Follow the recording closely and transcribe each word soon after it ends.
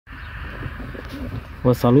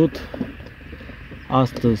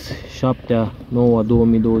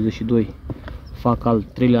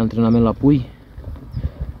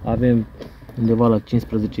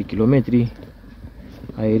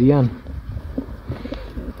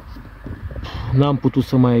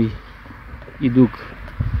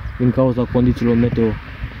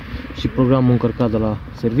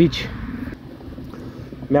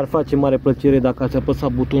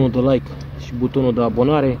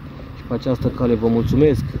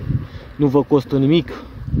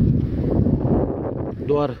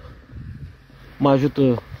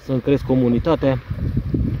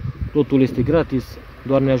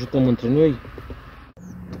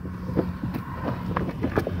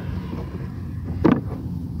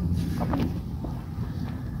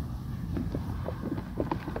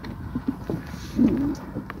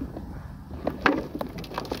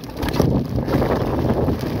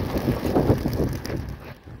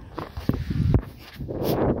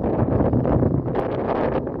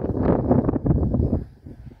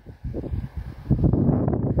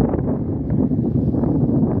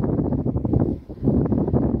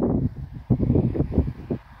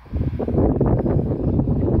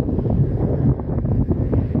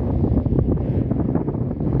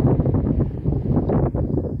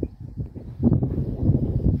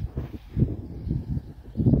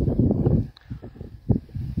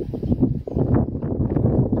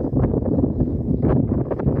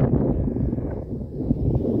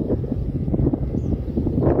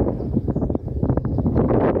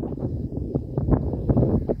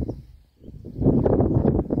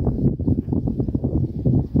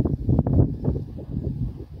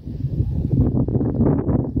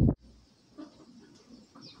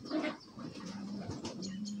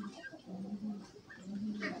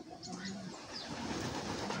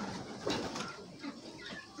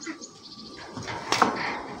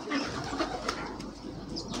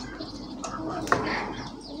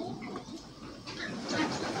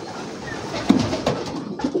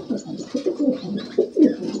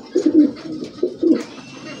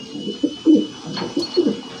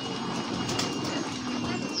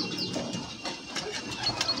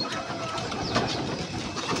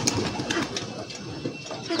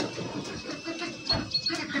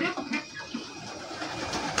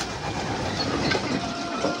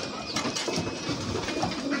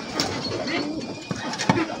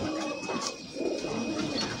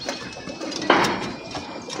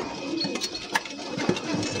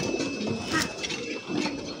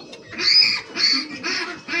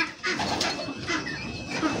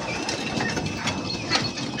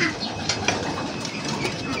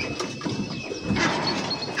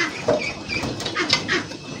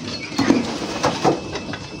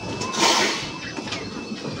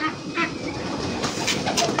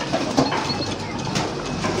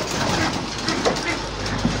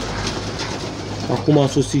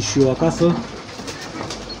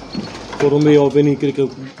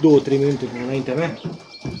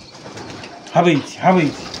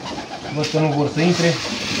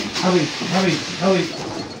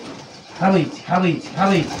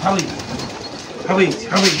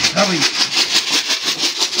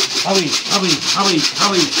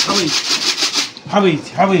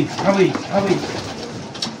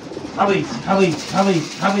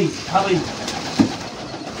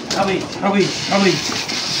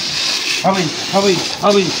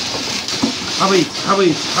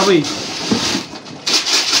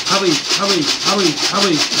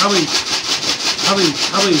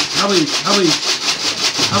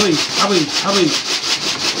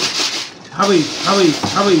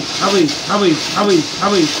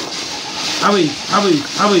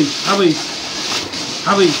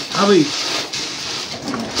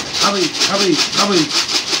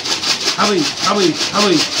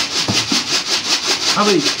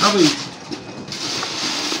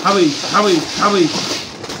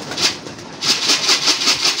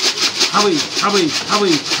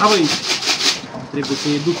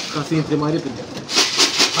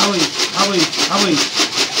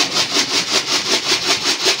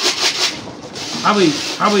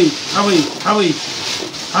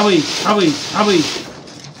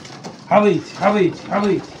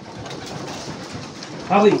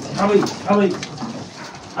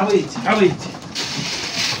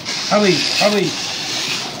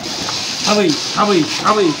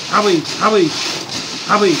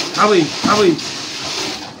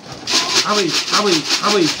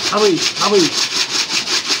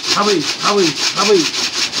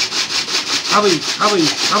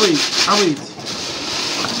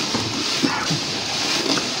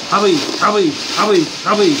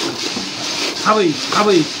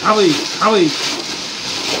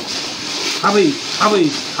Habi, habi,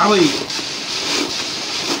 habi.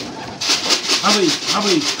 Habi,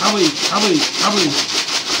 habi, habi, habi, habi.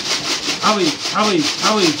 Habi, habi,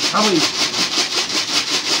 habi, habi.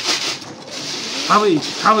 Habi,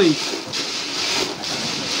 habi.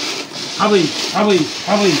 Habi, habi,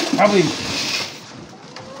 habi, habi.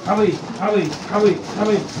 Habi, habi, habi,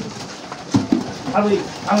 habi. Habi,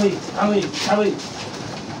 habi, habi, habi.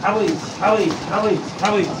 Habi, habi, habi,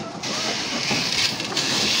 habi.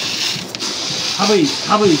 Habi,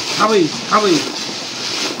 habi, habi, habi.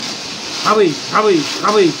 Habi, habi,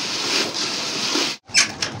 habi.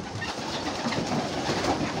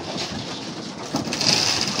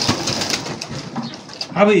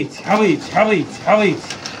 Habi, habi, habi, habi. Habi, habi, habi. Habi, habi, habi, habi.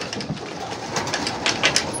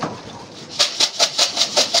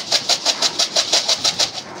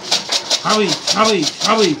 Habi,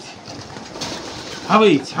 habi.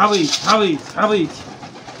 Habi, habi, habi.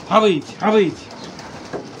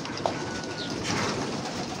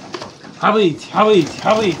 Habi, habi, habi,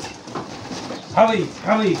 habi. Habi,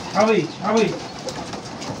 habi, habi, habi, habi.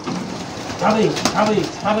 Habi,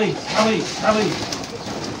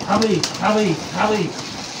 habi, habi.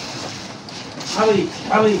 Habi,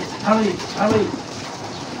 habi, habi, habi.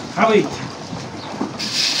 Habi.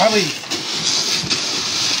 Habi.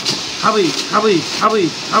 Habi, habi, habi,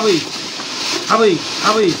 habi.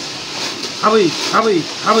 Habi, habi. Habi,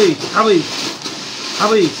 habi, habi, habi.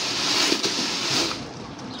 Habi.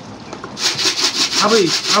 Habi,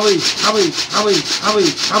 habi, habi, habi, habi,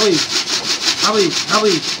 habi. Habi,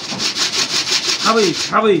 habi. Habi,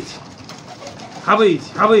 habi. Habi,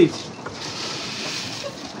 habi.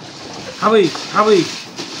 Habi, habi.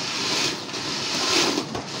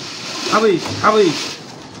 Habi, habi.